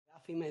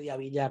Media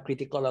Villa,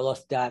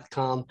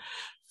 Criticologos.com.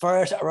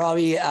 First,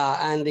 Robbie,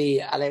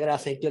 Andy, Allegra,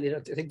 thank you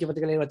for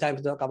taking a little time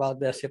to talk about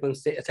the second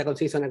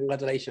season, and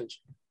congratulations.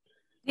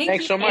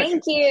 Thanks so much.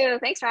 Thank you.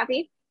 Thanks,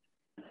 Robbie.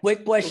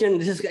 Quick question.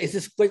 This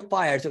is quick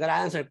fire, so I gotta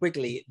answer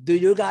quickly. Do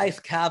you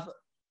guys have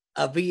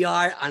a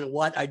VR, and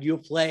what are you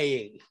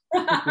playing?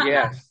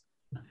 Yes.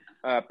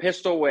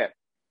 Pistol Whip.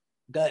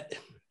 Good.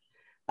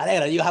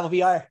 Allegra, do you have a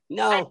VR?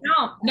 No.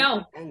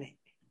 No.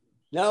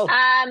 No.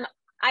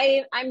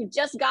 I'm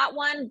just got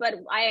one, but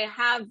I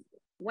have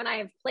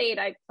I play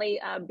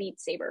Beat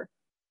Saber.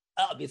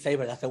 Oh, Beat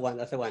Saber, that's the one.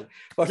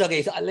 First,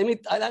 okay, so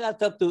I gotta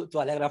talk to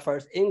Allegra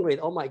first. Ingrid,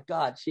 oh my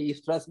God, she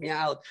stressed me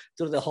out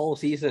through the whole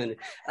season.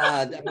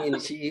 I mean,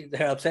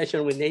 her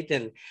obsession with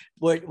Nathan.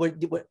 Were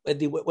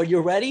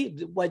you ready?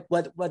 What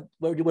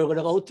you were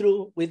gonna go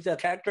through with the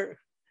character?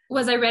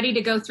 Was I ready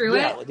to go through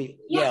it?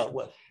 Yeah.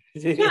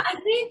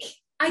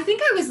 I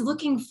think I was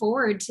looking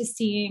forward to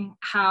seeing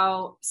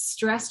how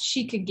stressed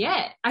she could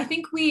get. I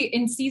think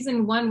in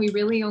season 1, we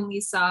really only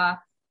saw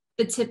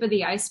the tip of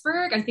the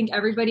iceberg. I think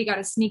everybody got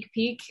a sneak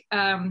peek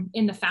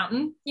in the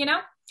fountain,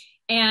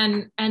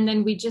 and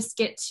then we just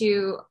get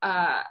to,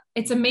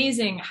 it's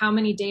amazing how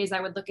many days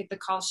I would look at the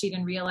call sheet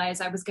and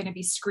realize I was going to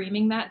be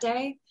screaming that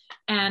day.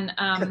 And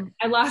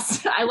I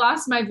lost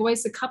my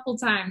voice a couple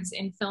times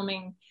in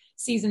filming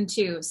season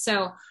 2.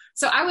 So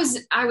I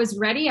was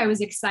ready. I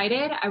was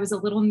excited. I was a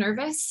little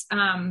nervous,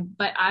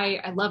 but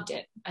I loved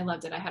it.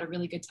 I had a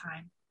really good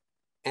time.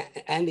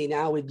 Andy,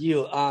 now with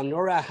you,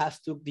 Nora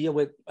has to deal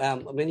with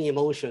many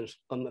emotions,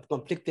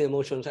 conflicting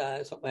emotions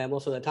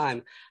most of the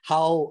time.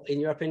 How, in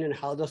your opinion,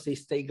 how does she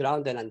stay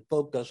grounded and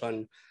focus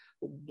on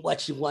what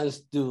she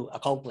wants to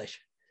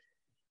accomplish?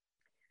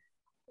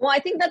 Well, I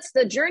think that's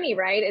the journey,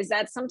 right? Is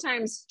that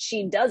sometimes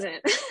she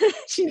doesn't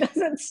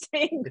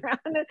stay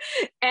grounded,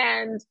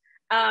 and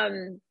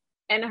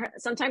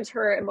sometimes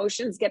her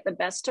emotions get the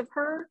best of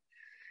her.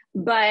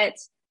 But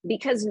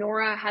because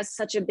Nora has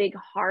such a big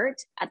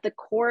heart, at the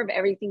core of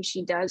everything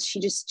she does,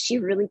 she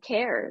really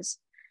cares.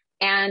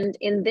 And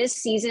in this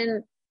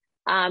season,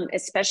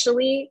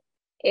 especially,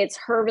 it's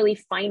her really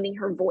finding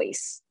her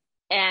voice.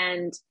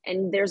 And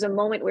there's a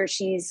moment where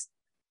she's,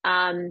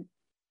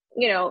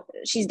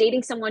 she's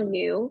dating someone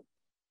new,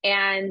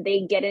 and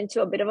they get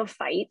into a bit of a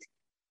fight.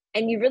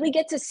 And you really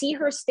get to see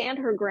her stand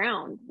her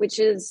ground, which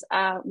is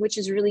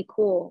really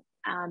cool.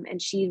 And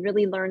she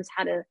really learns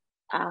how to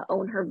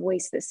own her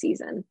voice this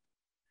season.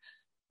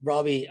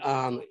 Robbie,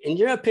 in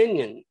your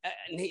opinion,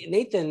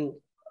 Nathan,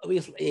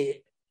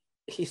 obviously,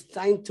 he's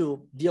trying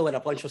to deal with a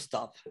bunch of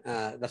stuff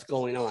that's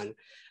going on.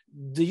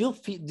 Do you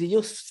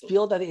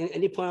feel that in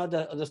any point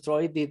of the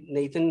story did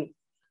Nathan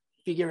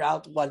figure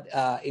out what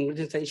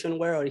Ingrid's intention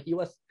were, or he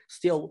was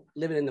still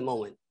living in the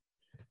moment?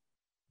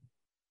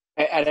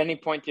 At any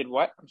point did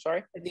what? I'm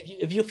sorry?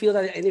 If you feel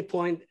that at any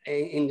point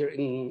in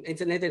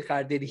Nathan's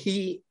heart, did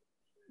he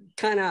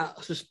kind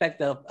of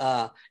suspect of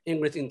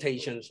Ingrid's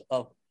intentions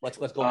of what's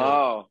going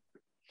on?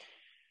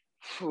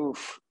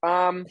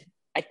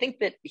 I think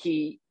that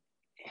he's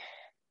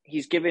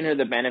giving her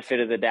the benefit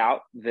of the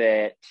doubt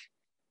that,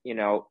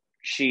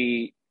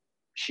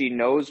 she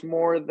knows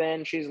more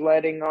than she's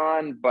letting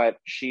on, but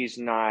she's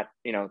not,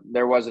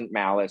 there wasn't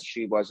malice.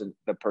 She wasn't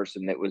the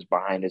person that was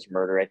behind his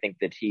murder. I think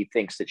that he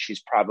thinks that she's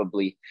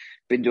probably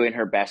been doing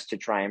her best to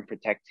try and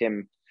protect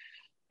him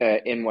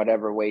in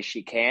whatever way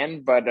she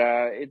can. But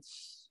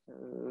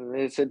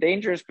it's a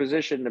dangerous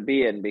position to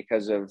be in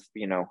because of,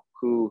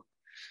 who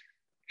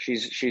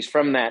she's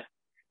from,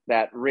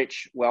 that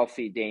rich,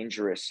 wealthy,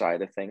 dangerous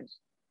side of things.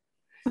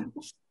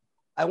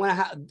 I want to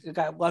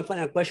have one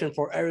final question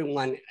for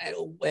everyone.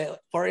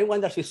 For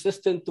everyone that's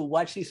resistant to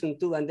watch season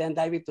 2 and then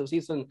dive into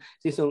season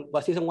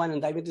 1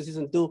 and dive into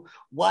season 2,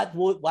 why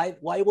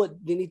would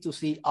they need to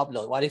see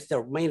Upload? What is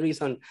the main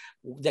reason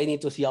they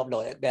need to see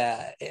Upload?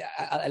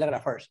 Allegra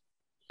first.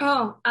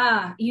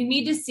 You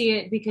need to see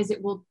it because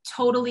it will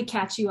totally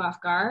catch you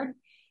off guard.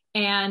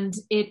 And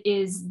it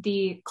is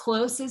the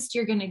closest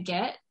you're going to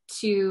get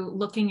to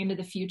looking into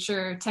the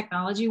future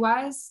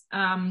technology-wise.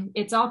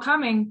 It's all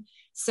coming.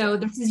 So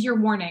this is your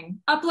warning.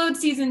 Upload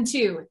season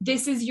 2.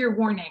 This is your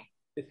warning.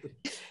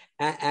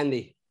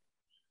 Andy.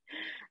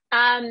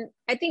 I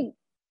think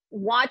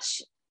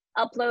watch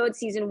Upload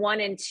season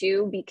 1 and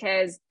 2,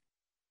 because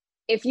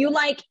if you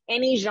like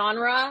any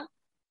genre,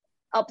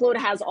 Upload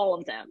has all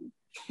of them.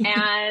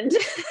 And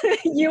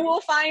you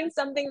will find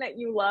something that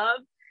you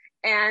love.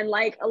 And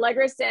like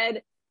Allegra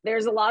said,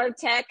 there's a lot of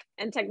tech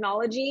and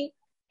technology,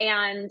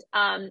 and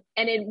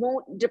it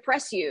won't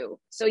depress you.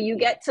 So you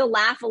get to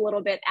laugh a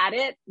little bit at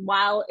it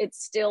while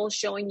it's still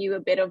showing you a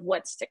bit of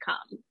what's to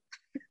come.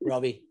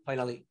 Robbie,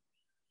 finally.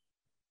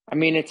 I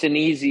mean, it's an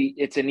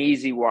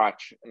easy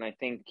watch. And I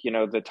think,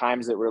 the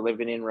times that we're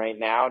living in right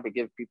now, to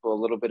give people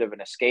a little bit of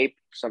an escape,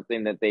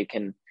 something that they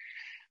can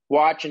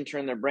watch and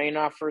turn their brain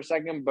off for a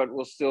second, but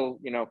will still,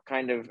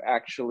 kind of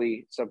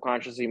actually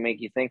subconsciously make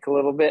you think a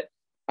little bit.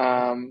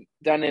 Done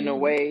in a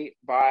way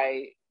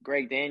by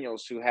Greg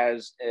Daniels, who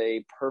has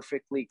a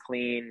perfectly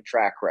clean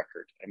track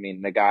record. I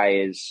mean, the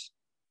guy is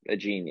a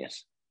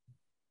genius.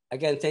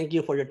 Again, thank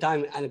you for your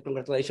time and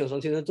congratulations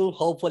on season 2.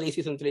 Hopefully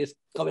season 3 is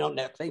coming out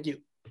next. Thank you.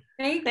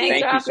 Thank you.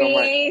 Thanks, Thank you so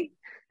much. Rafi.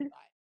 Bye.